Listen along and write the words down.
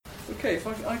Okay,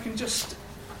 if I can just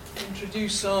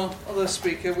introduce our other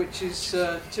speaker, which is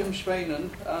Tim Schwanen.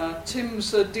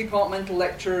 Tim's a departmental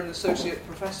lecturer and associate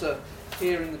professor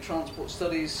here in the Transport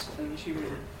Studies and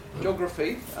Human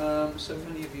Geography. So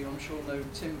many of you, I'm sure, know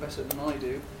Tim better than I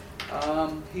do.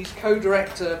 He's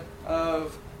co-director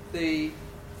of the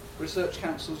Research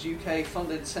Council's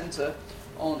UK-funded Centre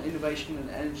on Innovation and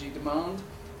Energy Demand,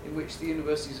 in which the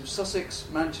universities of Sussex,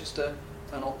 Manchester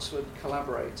and Oxford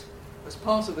collaborate. As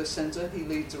part of this centre, he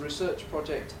leads a research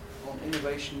project on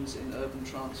innovations in urban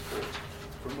transport,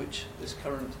 from which this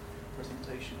current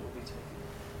presentation will be taken.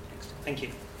 Thank you.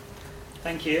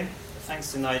 Thank you.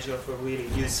 Thanks to Nigel for a really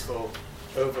useful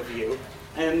overview.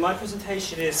 And my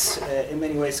presentation is in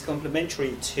many ways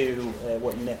complementary to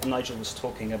what Nigel was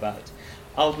talking about.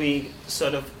 I'll be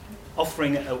sort of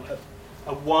offering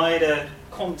a wider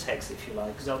context, if you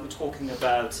like, because I'll be talking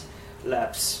about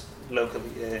labs, local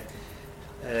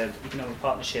economic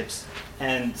partnerships,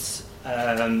 and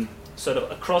sort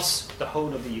of across the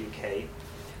whole of the UK.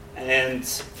 And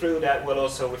through that, we'll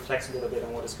also reflect a little bit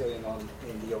on what is going on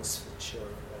in the Oxfordshire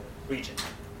region.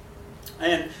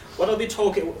 And what I'll be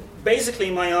talking, basically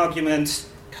my argument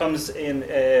comes in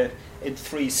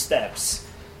 3 steps.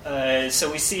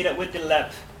 So we see that with the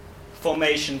lab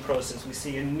formation process, we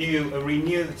see a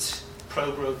renewed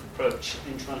pro-growth approach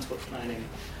in transport planning.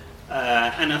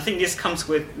 And I think this comes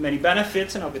with many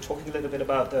benefits, and I'll be talking a little bit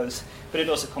about those, but it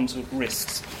also comes with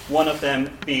risks. One of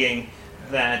them being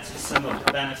that some of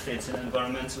the benefits in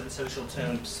environmental and social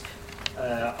terms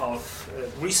of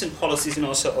recent policies and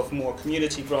also of more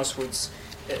community grassroots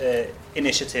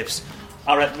initiatives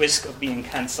are at risk of being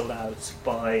cancelled out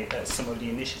by some of the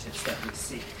initiatives that we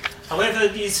see. However,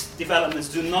 these developments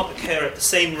do not occur at the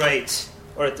same rate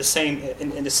or at the same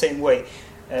in the same way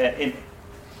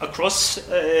across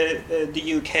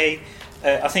the UK.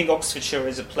 I think Oxfordshire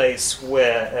is a place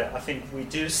where I think we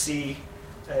do see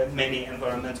many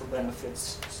environmental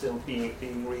benefits still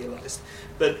being realised.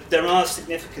 But there are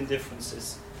significant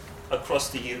differences across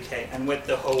the UK, and with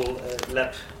the whole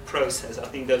LEP process, I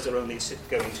think those are only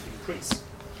going to increase.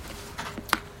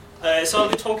 So I'll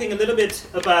be talking a little bit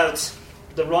about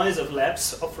the rise of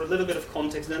LEPs, offer a little bit of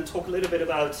context, and then talk a little bit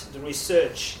about the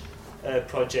research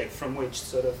project from which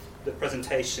sort of the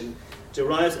presentation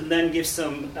derives, and then give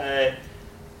some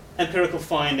empirical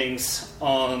findings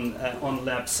on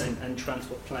labs and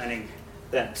transport planning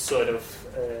that sort of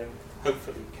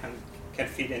hopefully can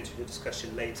feed into the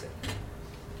discussion later.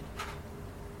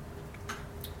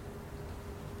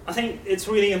 I think it's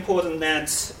really important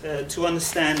that to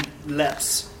understand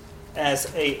labs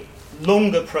as a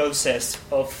longer process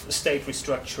of state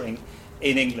restructuring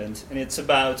in England, and it's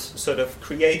about sort of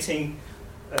creating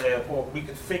or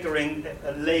reconfiguring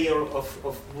a layer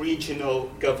of regional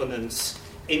governance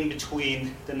in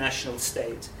between the national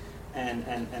state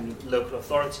and local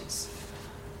authorities.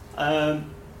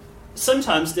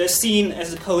 Sometimes they're seen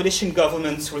as a coalition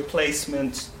government's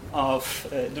replacement of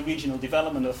the regional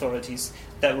development authorities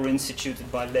that were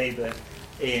instituted by Labour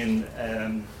in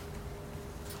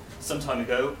some time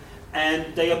ago,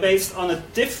 and they are based on a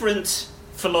different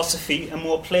philosophy, a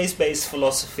more place-based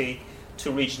philosophy to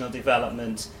regional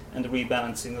development and the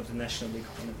rebalancing of the national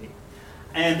economy.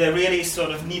 And they really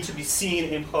sort of need to be seen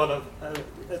in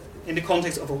in the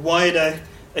context of a wider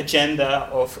agenda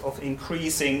of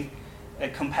increasing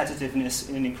competitiveness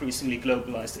in an increasingly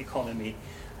globalized economy,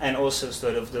 and also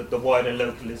sort of the wider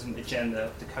localism agenda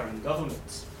of the current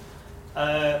government.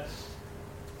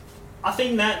 I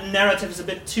think that narrative is a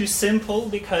bit too simple,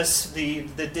 because the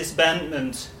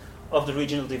disbandment of the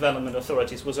regional development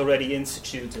authorities was already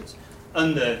instituted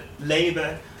under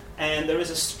Labour, and there is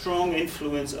a strong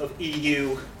influence of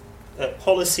EU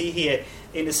policy here,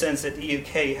 in the sense that the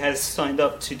UK has signed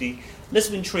up to the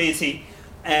Lisbon Treaty,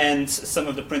 and some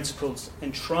of the principles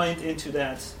enshrined into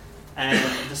that, and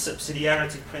the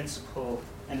subsidiarity principle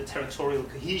and the territorial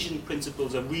cohesion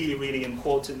principles are really, really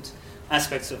important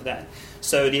aspects of that.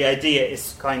 So the idea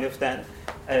is kind of that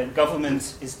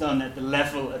government is done at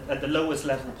the lowest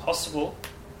level possible.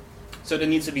 So there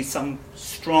needs to be some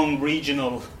strong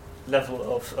regional level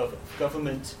of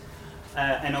government,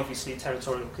 and obviously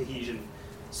territorial cohesion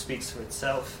speaks for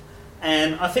itself.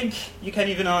 And I think you can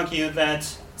even argue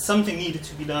that something needed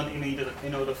to be done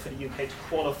in order for the UK to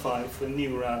qualify for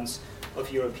new rounds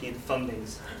of European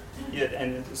fundings,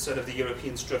 and sort of the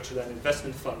European structural and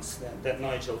investment funds that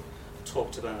Nigel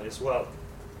talked about as well.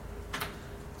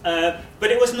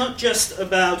 But it was not just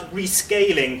about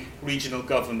rescaling regional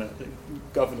government.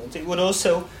 It was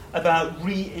also about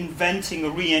reinventing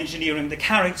or re-engineering the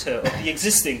character of the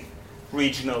existing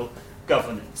regional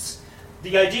governance.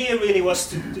 The idea really was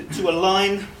to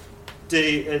align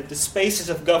the spaces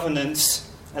of governance,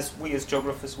 as we as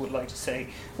geographers would like to say,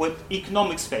 were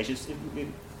economic spaces,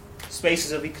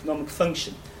 spaces of economic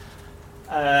function.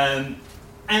 And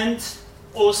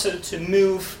also to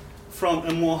move from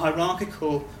a more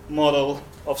hierarchical model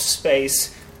of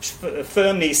space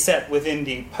firmly set within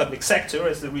the public sector,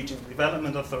 as the regional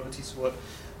development authorities were,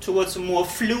 towards a more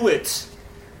fluid,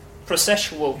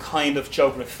 processual kind of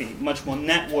geography, much more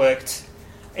networked,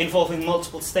 involving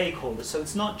multiple stakeholders. So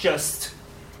it's not just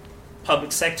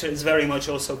public sector, it's very much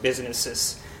also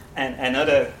businesses and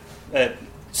other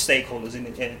stakeholders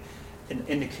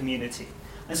in the community.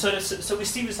 And so we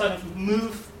see this sort of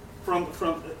move from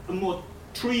a more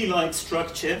tree-like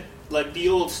structure, like the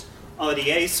old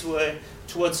RDAs were,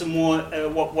 towards a more,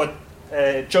 what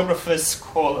geographers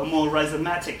call a more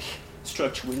rhizomatic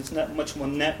structure, which is much more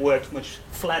networked, much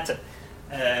flatter,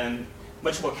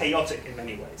 much more chaotic in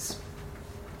many ways.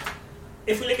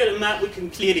 If we look at a map, we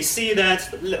can clearly see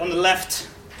that on the left,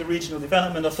 the regional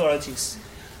development authorities,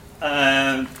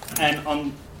 and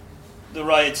on the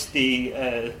right,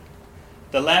 the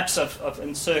labs of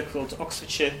encircled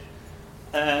Oxfordshire.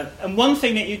 And one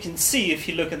thing that you can see if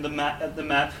you look at the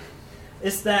map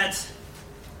is that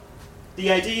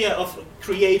the idea of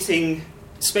creating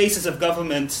spaces of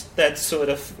government that sort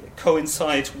of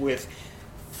coincide with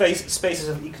spaces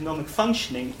of economic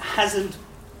functioning hasn't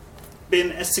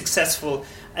been as successful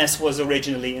as was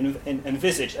originally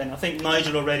envisaged. And I think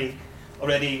Nigel already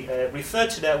referred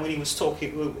to that when he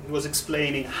was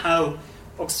explaining how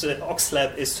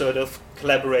Oxlab is sort of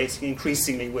collaborating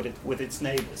increasingly with its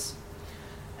neighbours.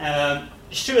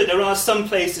 Sure, there are some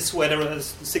places where there are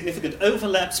significant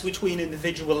overlaps between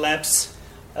individual labs.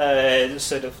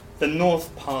 Sort of the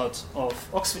north part of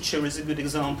Oxfordshire is a good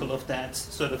example of that,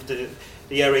 sort of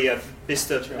the area of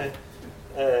Bicester,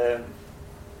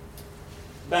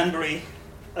 Banbury.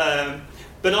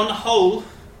 But on the whole,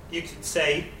 you could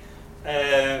say,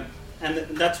 and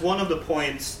that's one of the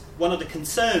points, one of the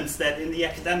concerns that in the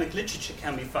academic literature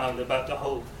can be found about the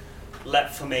whole lab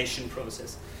formation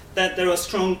process, that there are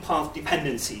strong path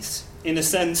dependencies in the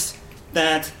sense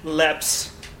that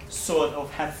labs sort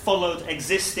of have followed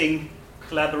existing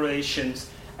collaborations,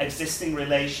 existing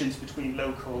relations between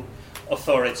local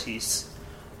authorities.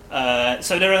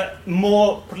 So there are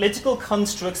more political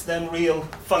constructs than real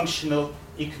functional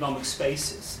economic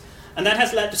spaces. And that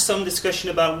has led to some discussion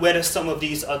about whether some of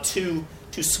these are too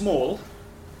small.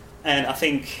 And I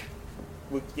think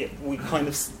we kind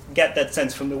of get that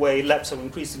sense from the way labs are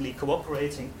increasingly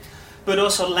cooperating, but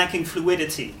also lacking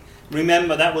fluidity.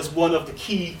 Remember, that was one of the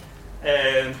key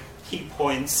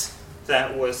points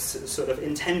that was sort of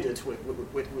intended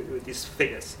with these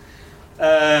figures.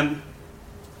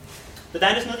 But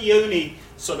that is not the only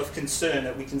sort of concern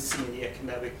that we can see in the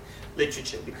academic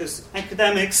literature, because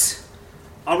academics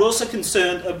are also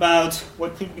concerned about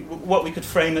what we could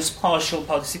frame as partial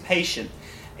participation,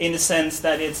 in the sense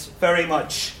that it's very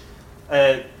much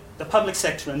the public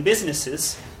sector and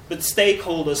businesses, but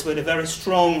stakeholders with a very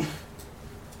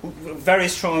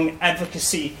strong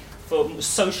advocacy for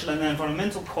social and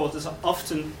environmental causes are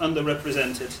often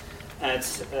underrepresented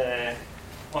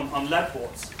on lab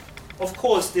boards. Of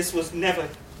course, this was never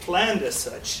planned as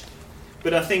such,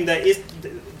 but I think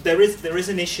there is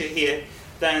an issue here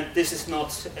that this is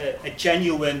not a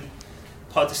genuine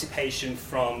participation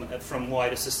from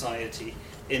wider society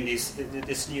in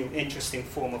this new interesting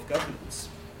form of governance.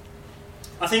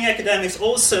 I think academics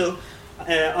also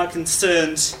are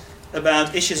concerned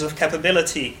about issues of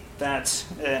capability that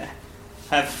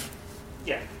have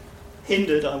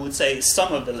hindered, I would say,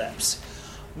 some of the labs.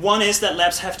 One is that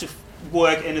labs have to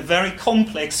work in a very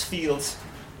complex field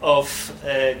of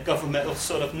governmental,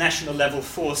 sort of national level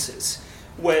forces,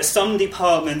 where some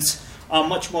departments are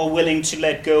much more willing to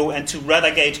let go and to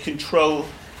relegate control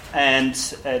and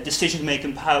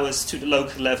decision-making powers to the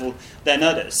local level than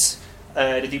others.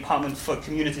 The Department for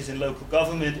Communities and Local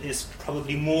Government is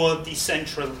probably more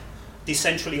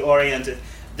decentrally oriented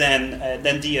than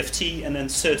DFT, and then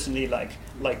certainly like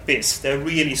BIS. They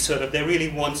really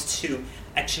want to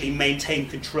actually maintain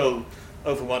control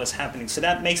over what is happening. So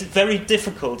that makes it very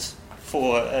difficult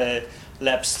for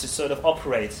labs to sort of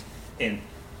operate in.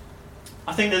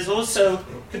 I think there's also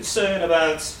concern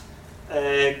about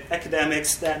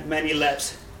academics that many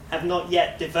labs have not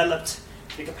yet developed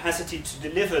the capacity to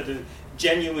deliver the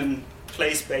genuine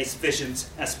place-based visions,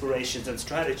 aspirations, and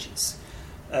strategies.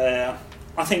 I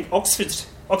think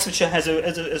Oxfordshire has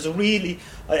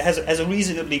a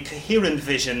reasonably coherent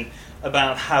vision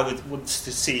about how it wants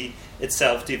to see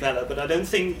itself develop, but I don't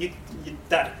think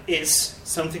that is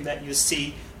something that you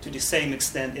see to the same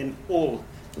extent in all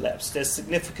labs. There's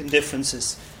significant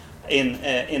differences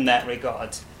in that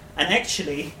regard. And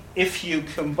actually, if you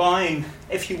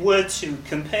were to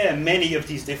compare many of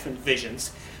these different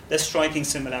visions, there's striking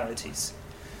similarities.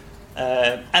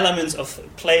 Elements of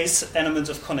place, elements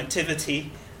of connectivity,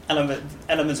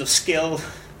 elements of skill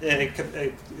and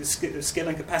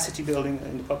capacity building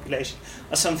in the population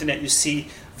are something that you see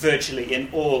virtually in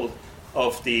all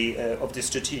of the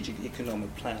strategic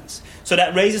economic plans. So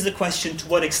that raises the question to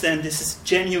what extent this is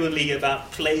genuinely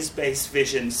about place-based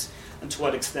visions and to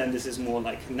what extent this is more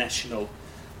like a national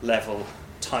level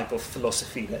type of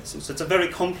philosophy. So it's a very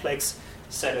complex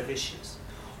set of issues.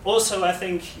 Also, I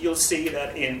think you'll see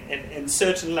that in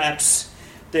certain labs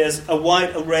there's a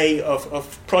wide array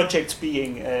of projects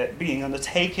being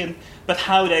undertaken, but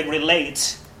how they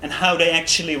relate and how they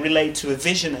actually relate to a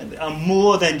vision and are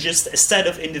more than just a set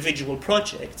of individual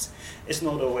projects is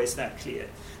not always that clear.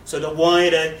 So the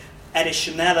wider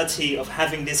additionality of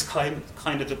having this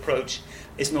kind of approach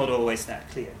is not always that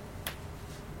clear.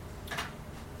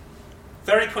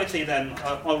 Very quickly then,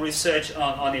 our research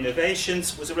on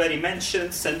innovations was already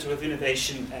mentioned, Centre of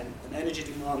Innovation and Energy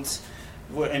Demand,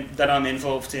 that I'm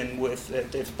involved in with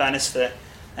David Bannister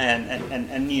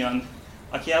and Neon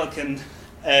Akielken,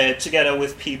 together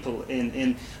with people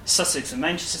in Sussex and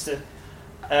Manchester.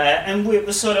 And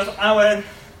our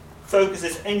focus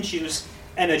is end-use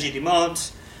energy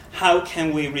demand. How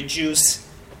can we reduce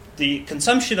the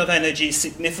consumption of energy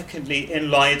significantly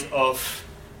in light of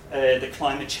the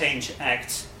Climate Change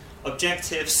Act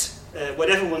objectives,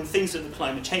 whatever one thinks of the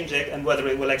Climate Change Act and whether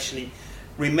it will actually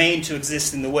remain to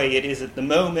exist in the way it is at the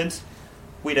moment,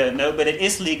 we don't know, but it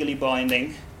is legally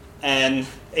binding, and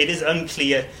it is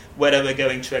unclear whether we're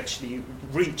going to actually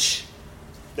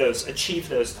achieve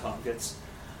those targets.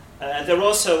 There are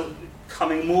also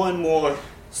coming more and more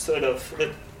sort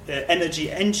of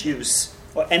energy end use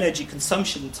or energy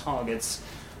consumption targets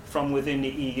from within the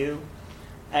EU.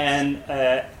 And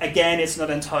again, it's not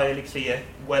entirely clear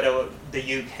whether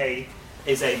the UK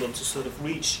is able to sort of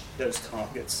reach those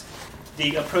targets.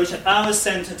 The approach that our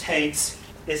centre takes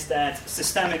is that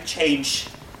systemic change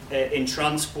in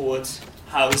transport,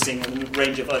 housing, and a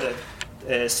range of other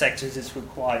sectors is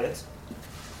required.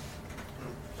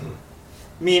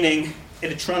 Meaning, in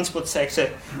the transport sector,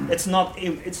 it's not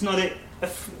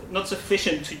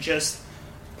sufficient to just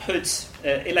put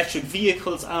electric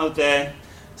vehicles out there.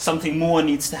 Something more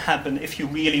needs to happen if you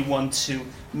really want to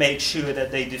make sure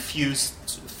that they diffuse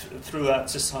throughout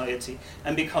society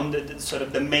and become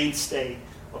the mainstay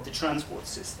of the transport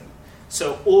system.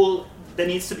 So there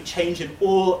needs to be change in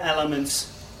all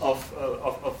elements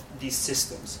of these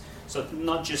systems. So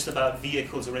not just about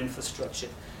vehicles or infrastructure.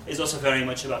 It's also very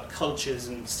much about cultures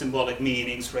and symbolic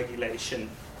meanings, regulation,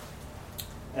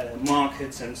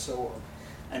 markets, and so on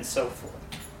and so forth.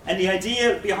 And the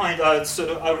idea behind our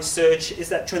research is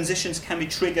that transitions can be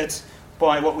triggered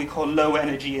by what we call low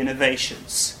energy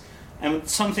innovations. And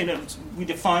something that we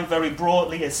define very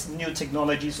broadly as new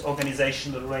technologies,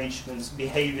 organizational arrangements,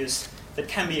 behaviors that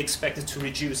can be expected to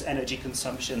reduce energy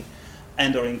consumption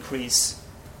and or increase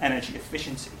energy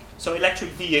efficiency. So electric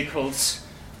vehicles,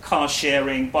 car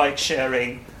sharing, bike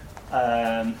sharing,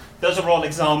 those are all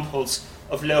examples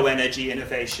of low energy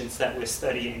innovations that we're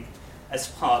studying as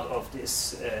part of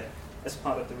this, as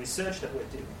part of the research that we're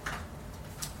doing.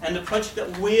 And the project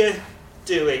that we're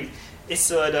doing is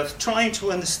sort of trying to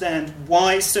understand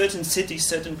why certain cities,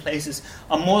 certain places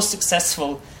are more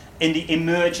successful in the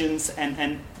emergence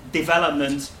and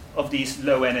development of these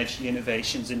low energy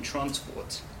innovations in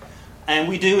transport. And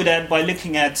we do that by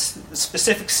looking at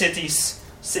specific cities,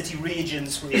 city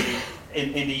regions really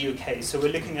in the UK. So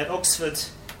we're looking at Oxford,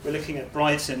 we're looking at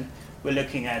Brighton, we're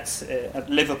looking at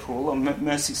Liverpool or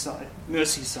Merseyside.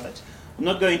 I'm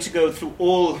not going to go through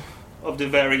all of the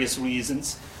various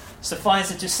reasons.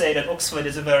 Suffice it to say that Oxford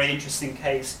is a very interesting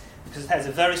case because it has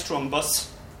a very strong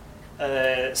bus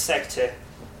sector,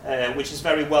 which is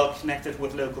very well connected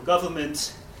with local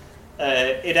government.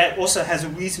 It also has a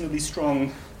reasonably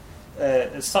strong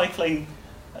cycling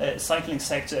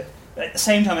sector. At the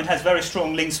same time, it has very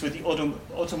strong links with the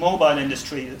automobile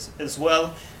industry as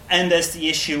well. And there's the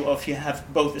issue of you have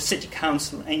both a city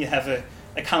council and you have a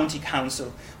county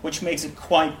council, which makes it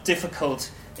quite difficult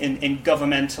in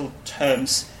governmental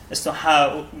terms as to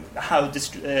how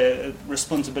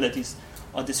responsibilities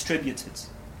are distributed.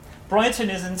 Brighton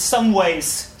is in some ways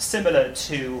similar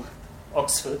to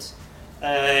Oxford.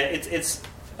 It's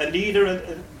a leader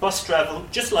in bus travel,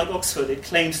 just like Oxford. It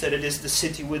claims that it is the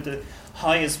city with the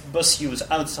highest bus use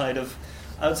outside of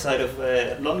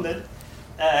London.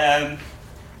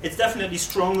 It's definitely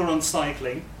stronger on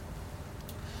cycling.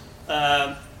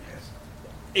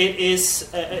 It is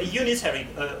a unitary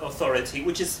authority,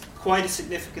 which is quite a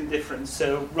significant difference.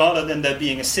 So rather than there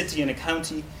being a city and a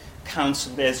county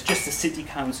council, there's just a city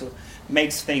council.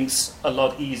 Makes things a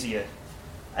lot easier.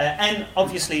 And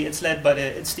obviously, it's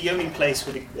the only place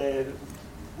with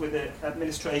the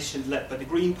administration led by the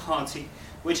Green Party,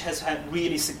 which has had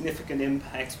really significant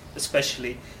impact,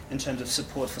 especially in terms of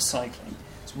support for cycling.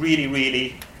 It's really,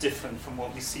 really different from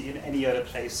what we see in any other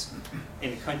place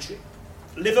in the country.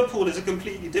 Liverpool is a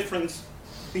completely different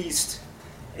beast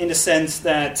in the sense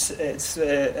that it's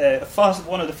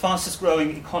one of the fastest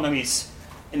growing economies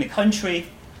in the country,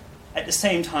 at the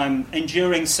same time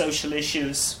enduring social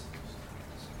issues,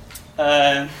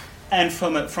 and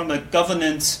from a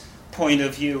governance point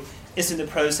of view, is in the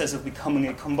process of becoming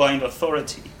a combined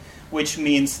authority, which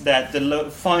means that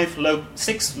the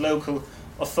 6 local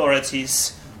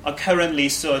authorities are currently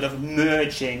sort of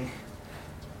merging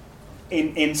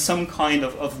in some kind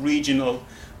of regional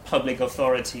public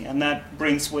authority, and that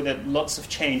brings with it lots of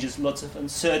changes, lots of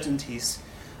uncertainties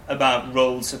about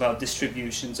roles, about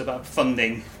distributions, about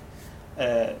funding,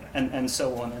 and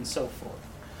so on and so forth.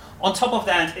 On top of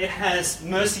that, it has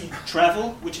Mersey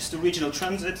Travel, which is the regional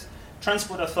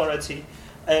transport authority,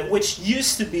 which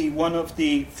used to be one of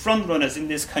the frontrunners in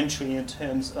this country in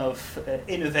terms of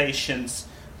innovations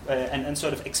and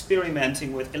sort of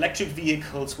experimenting with electric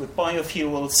vehicles, with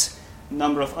biofuels, a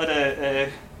number of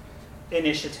other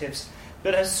initiatives,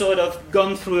 but has sort of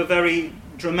gone through a very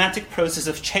dramatic process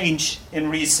of change in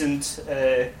recent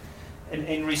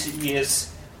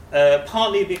years,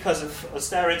 partly because of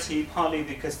austerity, partly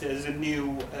because there's a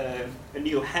new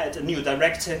head, a new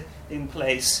director in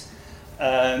place,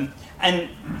 and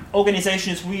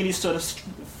organization is really sort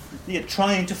of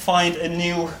trying to find a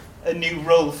new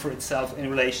role for itself in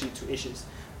relation to issues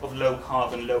of low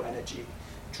carbon, low energy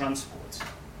transport.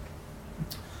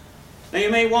 Now you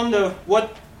may wonder,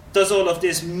 what does all of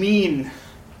this mean,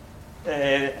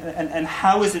 and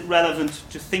how is it relevant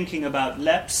to thinking about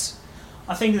LEPs?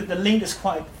 I think that the link is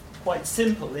quite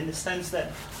simple, in the sense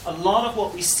that a lot of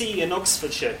what we see in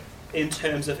Oxfordshire in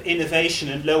terms of innovation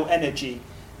and low energy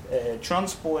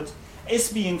transport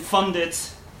is being funded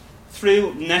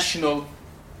through national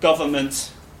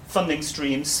government funding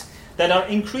streams that are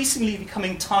increasingly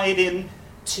becoming tied in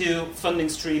to funding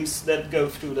streams that go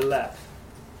through the LEP.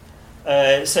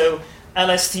 So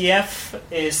LSTF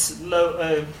is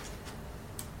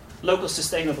Local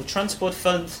Sustainable Transport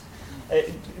Fund,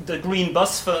 the Green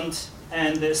Bus Fund,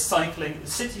 and the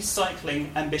City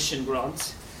Cycling Ambition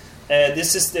Grant.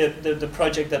 This is the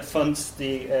project that funds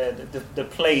the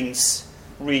planes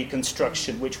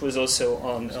reconstruction, which was also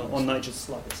on Nigel's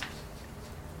slides.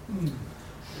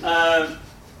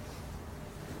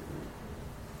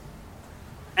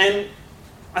 And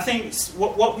I think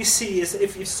what we see is,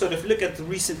 if you sort of look at the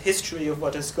recent history of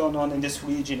what has gone on in this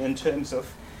region in terms of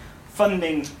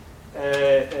funding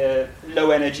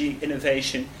low energy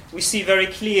innovation, we see very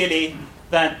clearly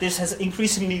that this has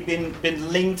increasingly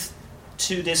been linked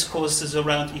to discourses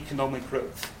around economic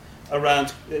growth,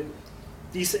 around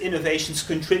these innovations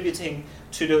contributing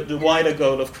to the wider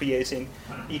goal of creating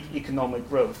economic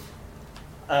growth.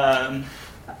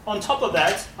 On top of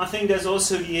that, I think there's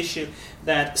also the issue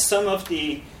that some of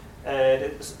the,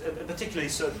 particularly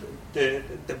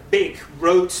the big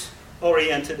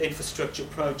road-oriented infrastructure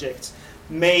projects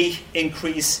may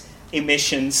increase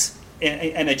emissions,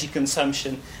 energy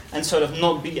consumption, and sort of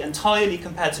not be entirely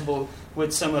compatible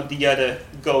with some of the other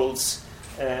goals,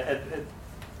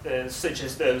 such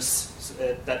as those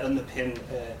that underpin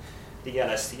the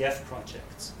LSTF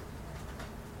projects.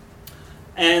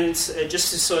 And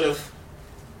just to sort of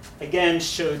again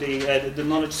show the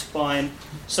knowledge spine,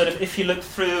 sort of if you look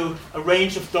through a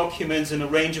range of documents and a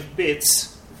range of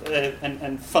bits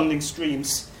and funding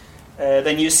streams,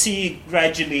 then you see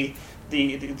gradually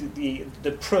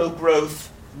the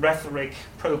pro-growth rhetoric,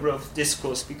 pro-growth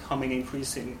discourse becoming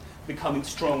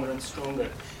stronger and stronger.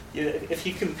 If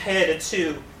you compare the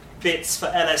two bits for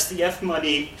LSTF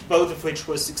money, both of which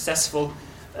were successful,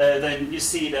 then you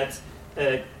see that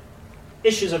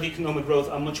issues of economic growth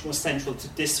are much more central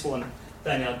to this one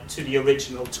than to the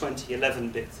original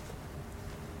 2011 bit.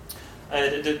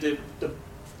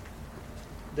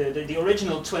 The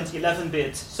original 2011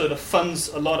 bit sort of funds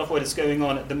a lot of what is going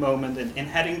on at the moment in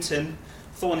Haddington,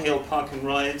 Thornhill Park and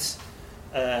Rides,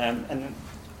 and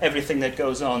everything that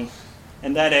goes on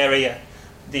in that area.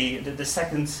 The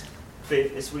second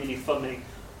bit is really funding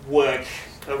work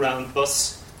around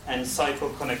bus and cycle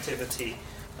connectivity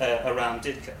around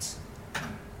Didcot.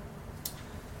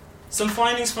 Some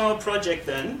findings from our project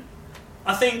then.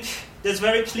 I think there's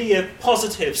very clear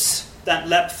positives that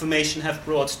LEP formation have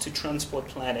brought to transport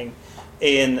planning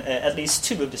in at least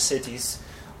two of the cities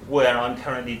where I'm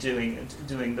currently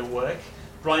doing the work,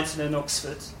 Brighton and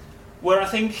Oxford, where I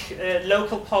think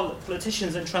local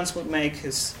politicians and transport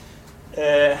makers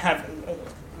have a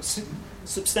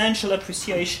substantial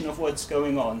appreciation of what's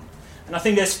going on. And I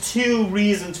think there's two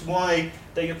reasons why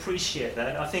they appreciate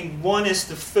that. I think one is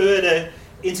the further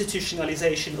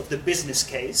institutionalization of the business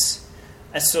case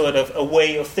as sort of a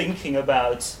way of thinking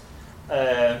about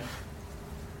a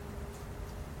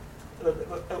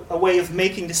way of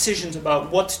making decisions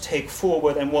about what to take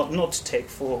forward and what not to take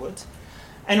forward.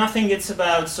 And I think it's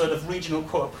about sort of regional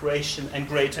cooperation and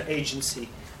greater agency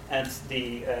at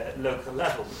the local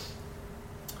level.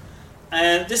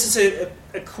 And this is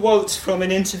a quote from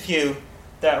an interview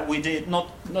that we did not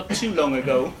too long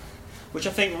ago, which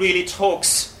I think really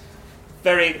talks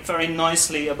very, very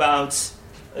nicely about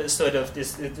sort of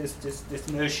this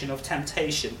notion of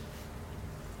temptation.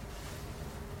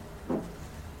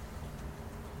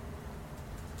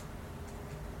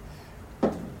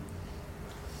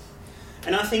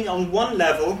 And I think on one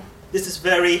level, this is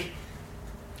very,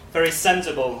 very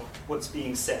sensible what's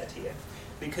being said here.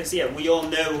 Because, we all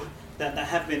know that there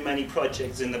have been many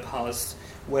projects in the past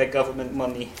where government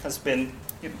money has been,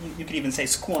 you could even say,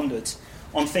 squandered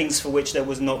on things for which there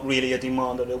was not really a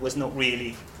demand, or there was not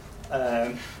really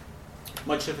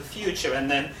much of a future. And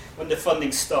then when the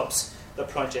funding stops, the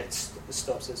project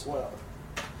stops as well.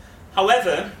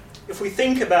 However, if we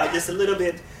think about this a little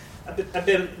bit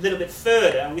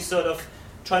further, and we sort of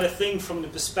try to think from the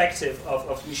perspective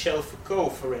of Michel Foucault,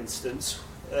 for instance,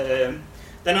 then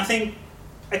I think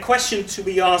a question to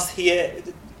be asked here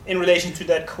in relation to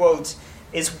that quote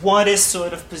is what is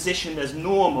sort of positioned as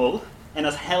normal and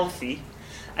as healthy,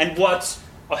 and what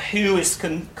or who is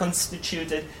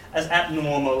constituted as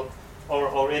abnormal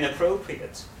or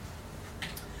inappropriate.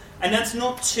 And that's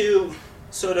not to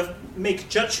sort of make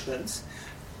judgments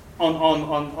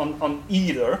on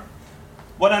either.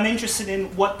 What I'm interested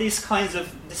in, what these kinds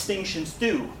of distinctions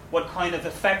do, what kind of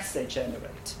effects they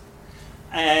generate.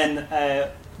 And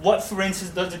what, for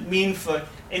instance, does it mean for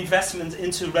investment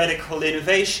into radical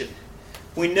innovation?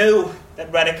 We know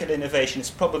that radical innovation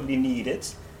is probably needed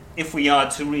if we are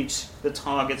to reach the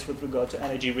targets with regard to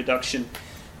energy reduction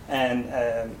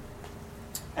and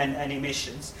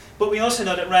emissions. But we also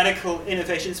know that radical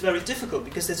innovation is very difficult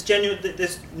because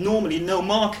there's normally no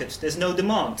market, there's no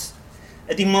demand.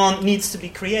 A demand needs to be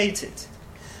created.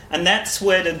 And that's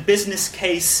where the business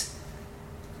case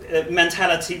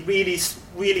mentality really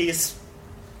is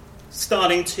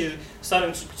starting to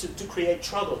create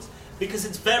troubles. Because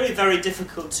it's very, very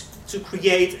difficult to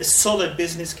create a solid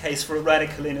business case for a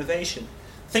radical innovation.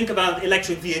 Think about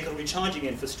electric vehicle recharging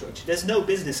infrastructure. There's no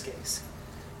business case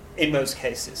in most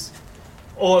cases.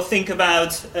 Or think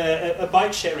about a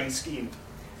bike sharing scheme.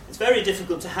 It's very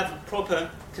difficult to have a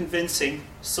proper, convincing,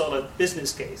 solid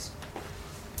business case.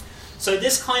 So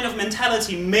this kind of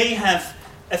mentality may have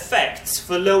effects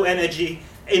for low energy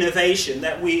innovation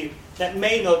that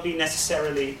may not be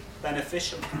necessarily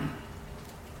beneficial.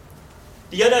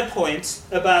 The other point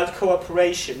about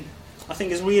cooperation, I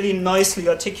think, is really nicely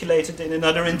articulated in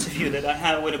another interview that I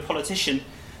had with a politician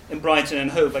in Brighton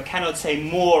and Hove. I cannot say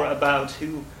more about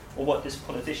who or what this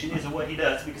politician is or what he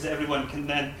does, because everyone can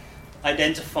then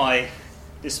identify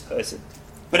this person.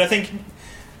 But I think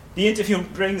the interview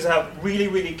brings out really,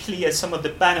 really clear some of the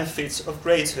benefits of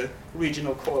greater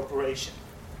regional cooperation.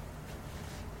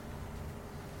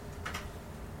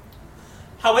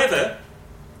 However,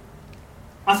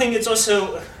 I think it's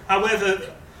also,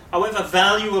 however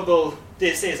valuable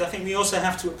this is, I think we also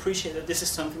have to appreciate that this is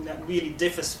something that really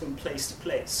differs from place to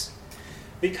place.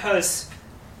 Because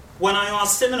when I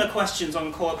asked similar questions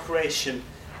on cooperation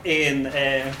in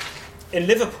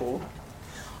Liverpool,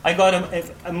 I got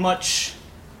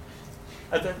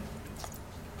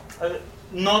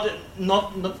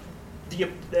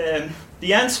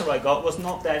the answer I got was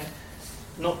not that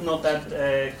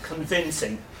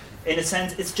convincing. In a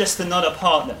sense, it's just another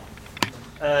partner.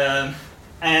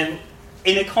 And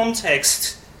in a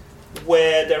context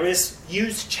where there is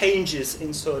huge changes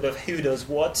in sort of who does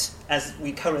what, as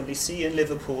we currently see in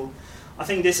Liverpool, I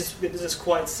think this is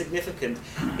quite significant.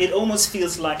 It almost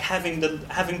feels like having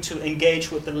to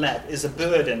engage with the lab is a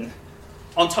burden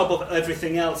on top of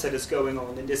everything else that is going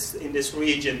on in this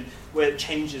region where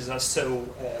changes are so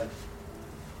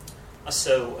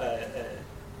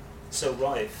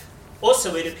rife.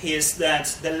 Also, it appears that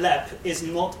the lab is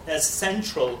not as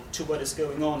central to what is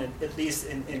going on, at least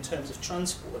in terms of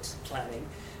transport planning,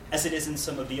 as it is in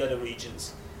some of the other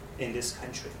regions in this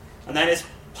country. And that is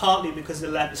partly because the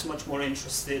lab is much more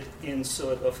interested in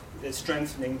sort of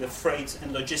strengthening the freight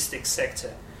and logistics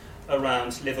sector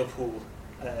around Liverpool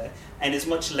and is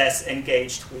much less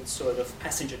engaged with sort of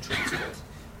passenger transport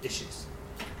issues.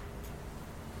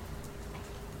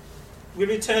 We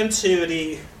return to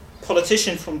the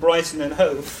politician from Brighton and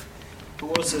Hove, who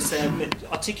also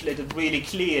articulated really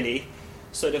clearly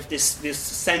sort of this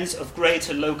sense of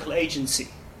greater local agency.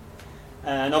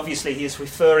 And obviously he is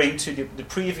referring to the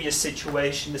previous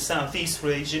situation, the Southeast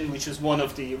region, which was one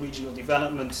of the regional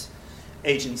development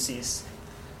agencies.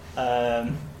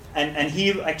 And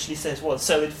he actually says, well,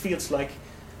 so it feels like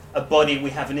a body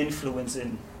we have an influence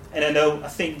in. And I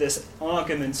think there's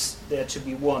arguments there to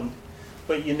be won,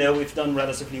 but we've done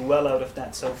relatively well out of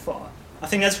that so far. I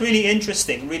think that's really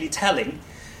interesting, really telling.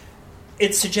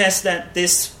 It suggests that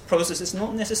this process is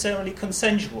not necessarily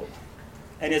consensual,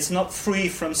 and it's not free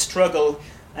from struggle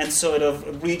and sort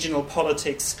of regional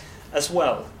politics as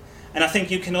well. And I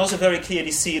think you can also very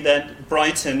clearly see that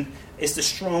Brighton is the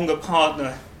stronger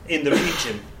partner in the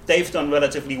region. They've done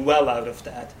relatively well out of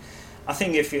that. I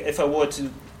think if I were to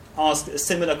ask a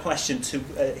similar question to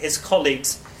his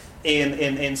colleagues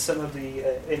in some of the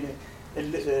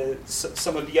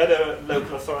other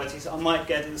local authorities, I might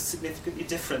get a significantly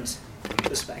different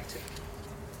perspective.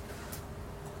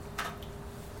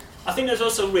 I think there's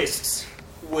also risks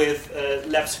with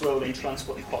LEP's role in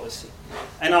transport policy.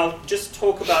 And I'll just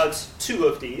talk about two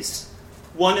of these.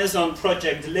 One is on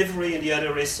project delivery and the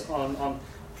other is on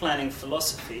planning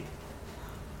philosophy.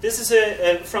 This is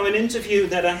from an interview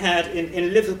that I had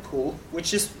in Liverpool,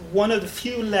 which is one of the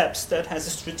few LEPs that has a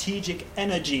strategic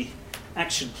energy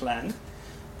action plan.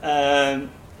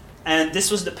 And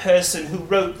this was the person who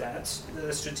wrote that,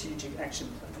 the strategic action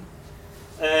plan.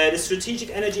 The Strategic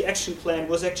Energy Action Plan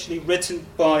was actually written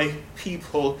by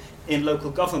people in local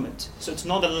government. So it's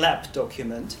not a LEP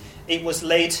document. It was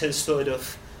later sort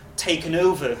of taken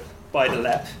over by the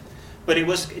LEP, but it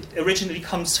originally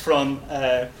comes from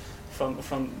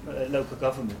local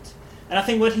government. And I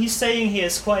think what he's saying here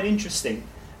is quite interesting,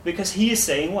 because he is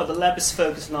saying, well, the LEP is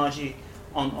focused largely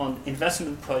on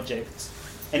investment projects,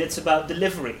 and it's about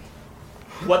delivery.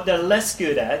 What they're less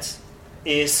good at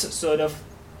is sort of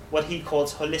what he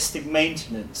calls holistic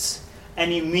maintenance.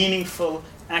 Any meaningful,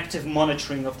 active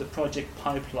monitoring of the project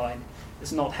pipeline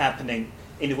is not happening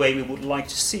in the way we would like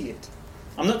to see it.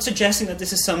 I'm not suggesting that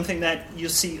this is something that you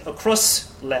see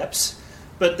across LEPs,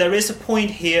 but there is a point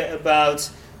here about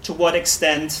to what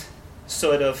extent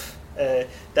sort of the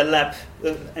LEP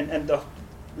and the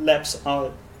LEPs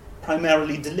are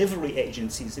primarily delivery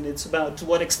agencies, and it's about to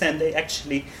what extent they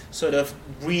actually sort of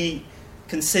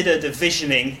reconsider the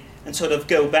visioning and sort of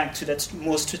go back to that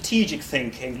more strategic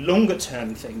thinking,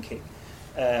 longer-term thinking.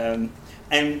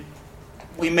 And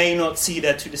we may not see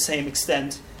that to the same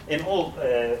extent in all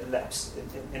LEPs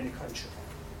in the country.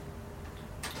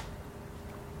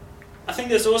 I think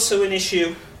there's also an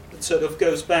issue that sort of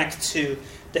goes back to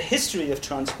the history of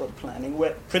transport planning,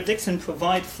 where predict and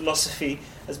provide philosophy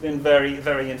has been very,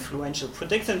 very influential.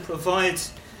 Predict and provide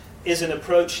is an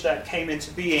approach that came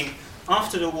into being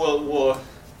after the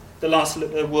last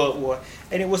World War,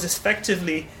 and it was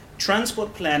effectively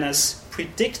transport planners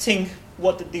predicting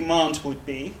what the demand would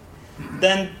be,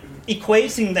 then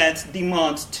equating that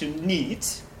demand to need,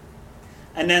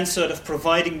 and then sort of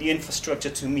providing the infrastructure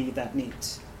to meet that need.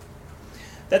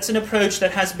 That's an approach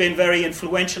that has been very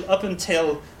influential up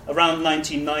until around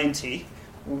 1990,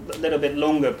 a little bit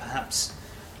longer perhaps.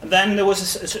 And then there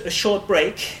was a short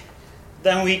break.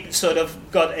 Then we sort of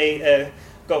got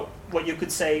what you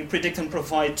could say Predict and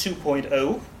Provide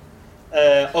 2.0,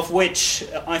 of which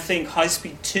I think High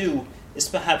Speed 2 is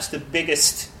perhaps the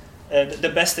biggest,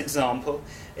 the best example.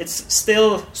 It's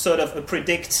still sort of a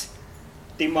predict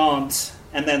demand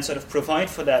and then sort of provide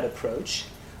for that approach,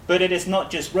 but it is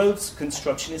not just roads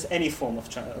construction, it's any form of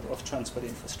transport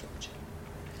infrastructure.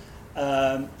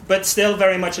 But still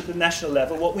very much at the national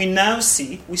level. What we now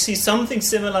see, we see something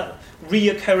similar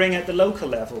reoccurring at the local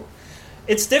level.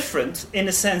 It's different in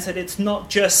the sense that it's not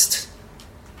just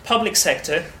public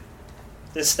sector,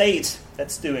 the state,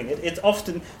 that's doing it. It's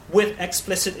often with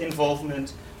explicit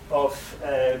involvement of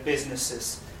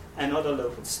businesses and other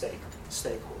local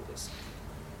stakeholders.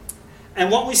 And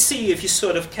what we see, if you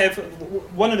sort of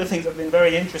one of the things I've been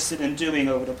very interested in doing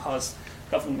over the past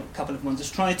couple of months is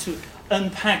try to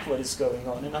unpack what is going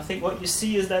on. And I think what you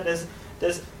see is that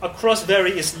there's across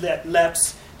various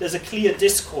LEPs, there's a clear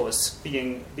discourse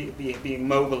being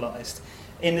mobilized,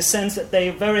 in the sense that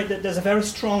there's a very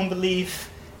strong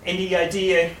belief in the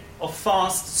idea of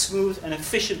fast, smooth, and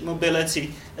efficient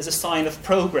mobility as a sign of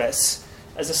progress,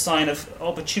 as a sign of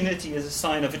opportunity, as a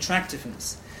sign of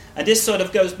attractiveness. And this sort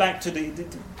of goes back to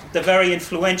the very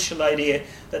influential idea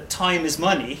that time is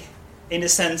money in the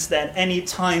sense that any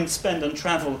time spent on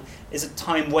travel is a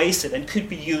time wasted and could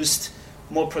be used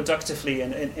more productively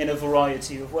in a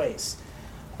variety of ways.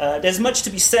 There's much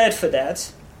to be said for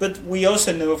that, but we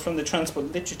also know from the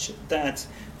transport literature that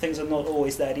things are not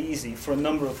always that easy for a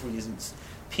number of reasons.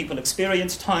 People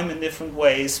experience time in different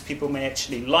ways. People may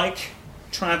actually like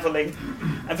traveling.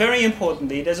 And very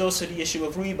importantly, there's also the issue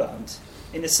of rebound,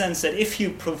 in the sense that if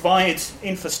you provide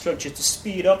infrastructure to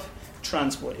speed up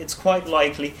transport, it's quite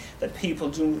likely that people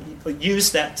do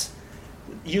use that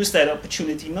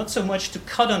opportunity not so much to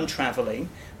cut on traveling,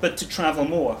 but to travel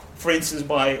more. For instance,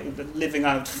 by living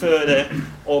out further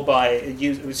or by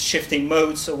shifting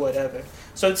modes or whatever.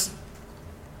 So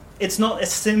it's not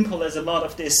as simple as a lot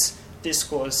of this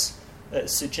discourse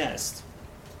suggests.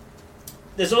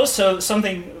 There's also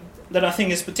something that I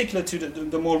think is particular to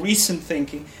the more recent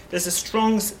thinking. There's a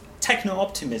strong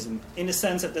techno-optimism, in the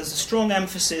sense that there's a strong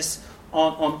emphasis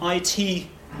on IT,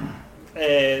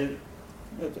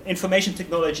 information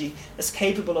technology, as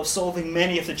capable of solving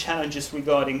many of the challenges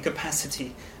regarding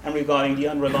capacity and regarding the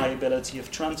unreliability of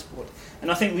transport.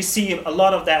 And I think we see a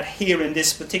lot of that here in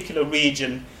this particular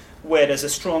region, where there's a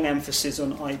strong emphasis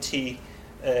on IT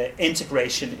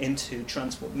integration into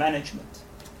transport management.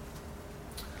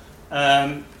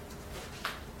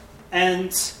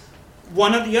 And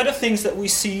one of the other things that we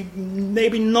see,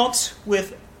 maybe not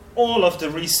with all of the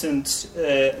recent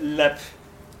LEP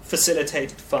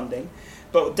facilitated funding,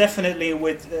 but definitely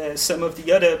with some of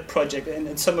the other projects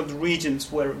and some of the regions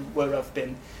where I've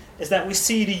been, is that we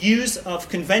see the use of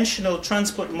conventional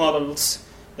transport models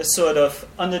as sort of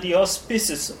under the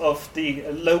auspices of the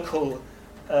local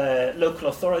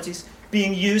authorities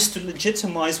being used to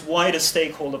legitimize wider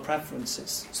stakeholder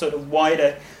preferences, sort of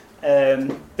wider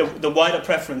the wider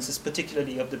preferences,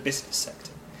 particularly of the business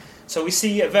sector. So we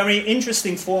see a very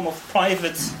interesting form of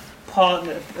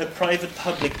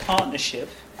private-public partnership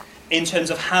in terms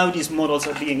of how these models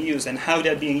are being used and how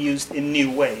they're being used in new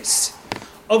ways.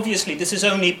 Obviously, this is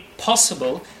only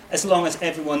possible as long as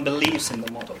everyone believes in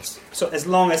the models. So as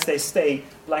long as they stay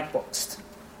black-boxed,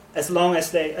 as long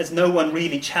as no one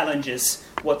really challenges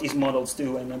what these models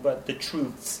do and about the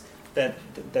truths that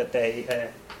they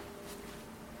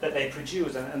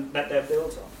produce and that they're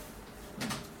built on.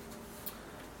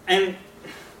 And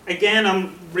again,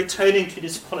 I'm returning to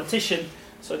this politician,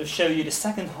 sort of show you the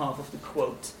second half of the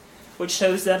quote, which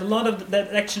shows that a lot of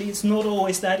that actually it's not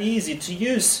always that easy to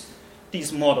use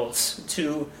these models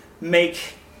to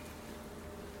make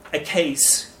a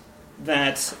case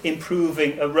that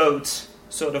improving a road,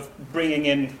 sort of bringing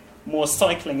in more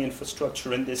cycling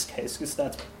infrastructure in this case, because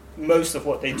that's most of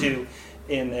what they do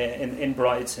in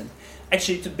Brighton.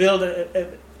 Actually, to build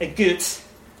a good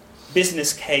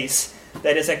business case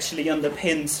that is actually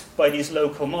underpinned by these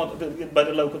by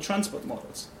the local transport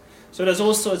models. So there's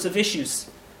all sorts of issues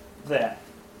there.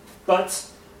 But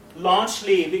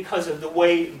largely because of the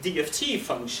way DFT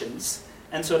functions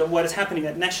and sort of what is happening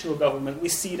at national government, we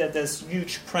see that there's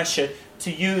huge pressure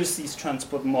to use these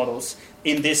transport models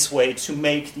in this way to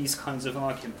make these kinds of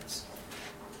arguments.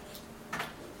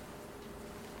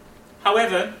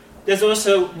 However, there's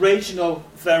also regional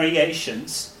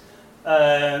variations.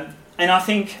 And I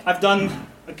think I've done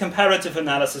a comparative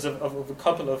analysis of a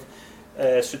couple of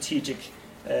strategic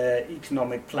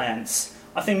economic plans.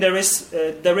 I think there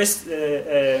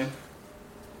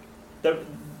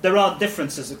are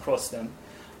differences across them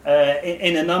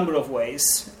in a number of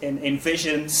ways, in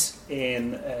visions,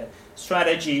 in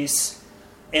strategies,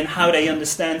 in how they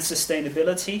understand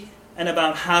sustainability, and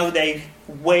about how they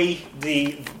weigh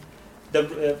the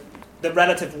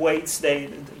relative weights they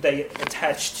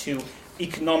attach to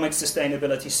economic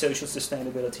sustainability, social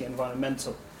sustainability,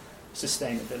 environmental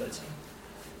sustainability.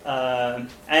 And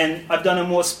I've done a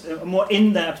more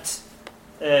in-depth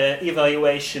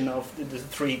evaluation of the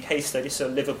three case studies, so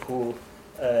Liverpool,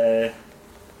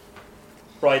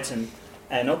 Brighton,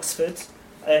 and Oxford.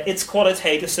 It's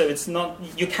qualitative, so it's not.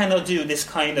 You cannot do this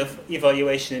kind of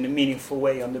evaluation in a meaningful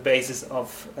way on the basis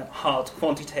of hard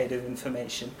quantitative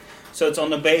information. So it's on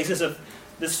the basis of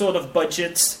the sort of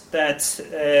budgets that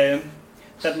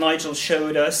Nigel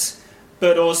showed us,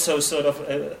 but also sort of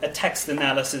a text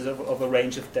analysis of a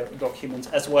range of documents,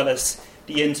 as well as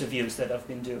the interviews that I've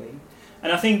been doing.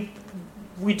 And I think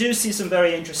we do see some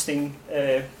very interesting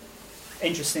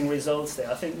results there.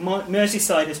 I think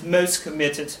Merseyside is most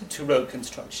committed to road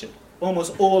construction.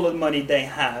 Almost all the money they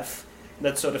have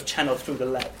that's sort of channeled through the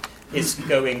lab is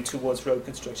going towards road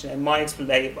construction. And my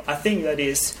explanation, I think that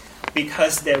is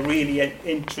because they're really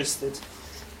interested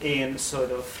in sort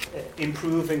of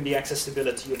improving the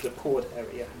accessibility of the port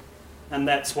area. And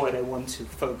that's why they want to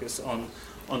focus on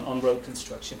road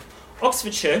construction.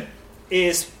 Oxfordshire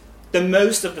is the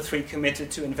most of the three committed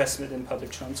to investment in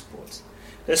public transport.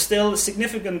 There's still a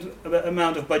significant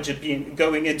amount of budget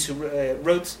going into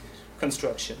road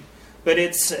construction, but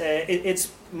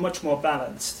it's much more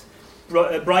balanced.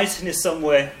 Brighton is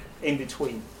somewhere in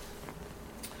between.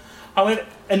 However,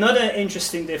 another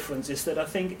interesting difference is that I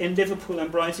think in Liverpool and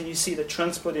Brighton you see that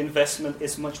transport investment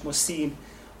is much more seen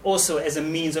also as a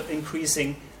means of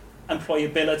increasing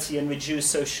employability and reduce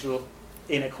social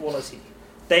inequality.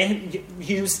 They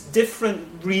use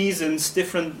different reasons,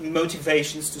 different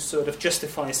motivations to sort of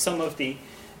justify some of the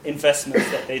investments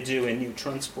that they do in new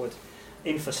transport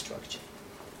infrastructure.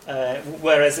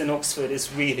 Whereas in Oxford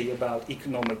it's really about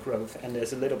economic growth, and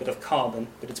there's a little bit of carbon,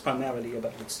 but it's primarily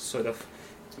about sort of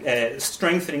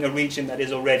strengthening a region that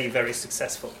is already very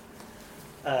successful.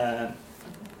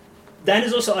 That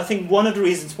is also, I think, one of the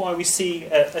reasons why we see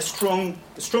a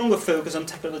stronger focus on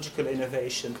technological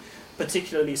innovation,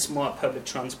 particularly smart public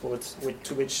transport,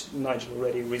 to which Nigel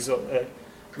already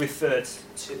referred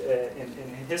to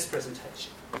in his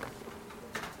presentation.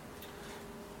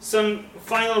 Some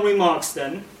final remarks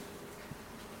then.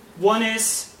 One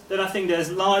is that I think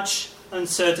there's large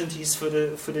uncertainties for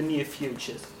the near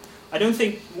future. I don't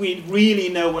think we really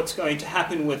know what's going to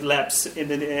happen with labs in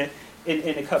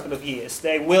a couple of years.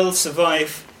 They will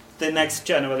survive the next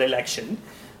general election,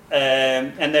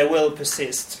 and they will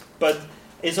persist. But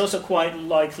it's also quite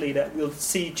likely that we'll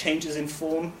see changes in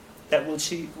form, that we'll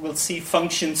see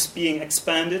functions being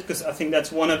expanded, because I think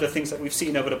that's one of the things that we've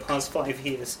seen over the past 5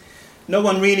 years. No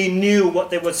one really knew what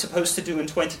they were supposed to do in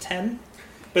 2010,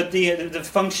 but the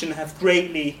function have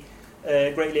greatly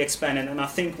expanded, and I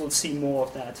think we'll see more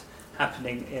of that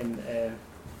happening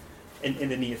in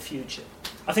the near future.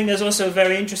 I think there's also a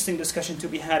very interesting discussion to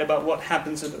be had about what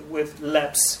happens with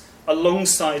labs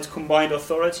alongside combined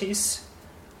authorities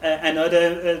and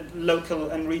other local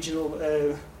and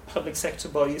regional public sector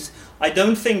bodies. I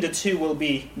don't think the two will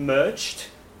be merged,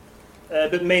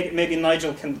 but maybe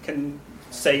Nigel can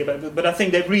say about it. But I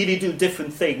think they really do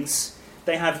different things.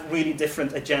 They have really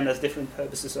different agendas, different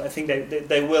purposes. So I think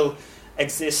they will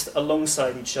exist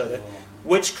alongside each other,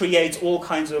 which creates all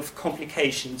kinds of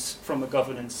complications from a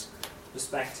governance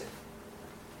perspective.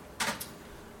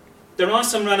 There are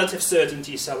some relative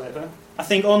certainties, however. I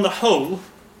think on the whole,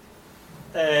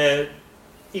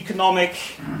 economic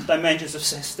dimensions of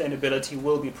sustainability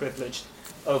will be privileged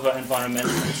over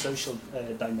environmental and social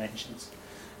dimensions.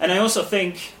 And I also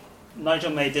think,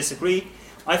 Nigel may disagree,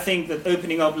 I think that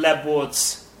opening up lab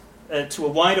boards to a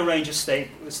wider range of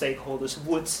stakeholders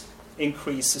would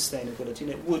increase sustainability, and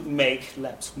it would make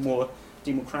labs more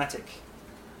democratic.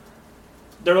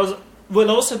 There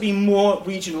will also be more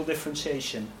regional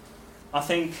differentiation. I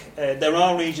think there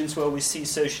are regions where we see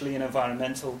socially and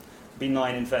environmental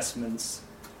benign investments,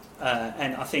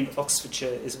 and I think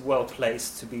Oxfordshire is well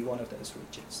placed to be one of those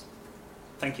regions.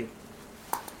 Thank you.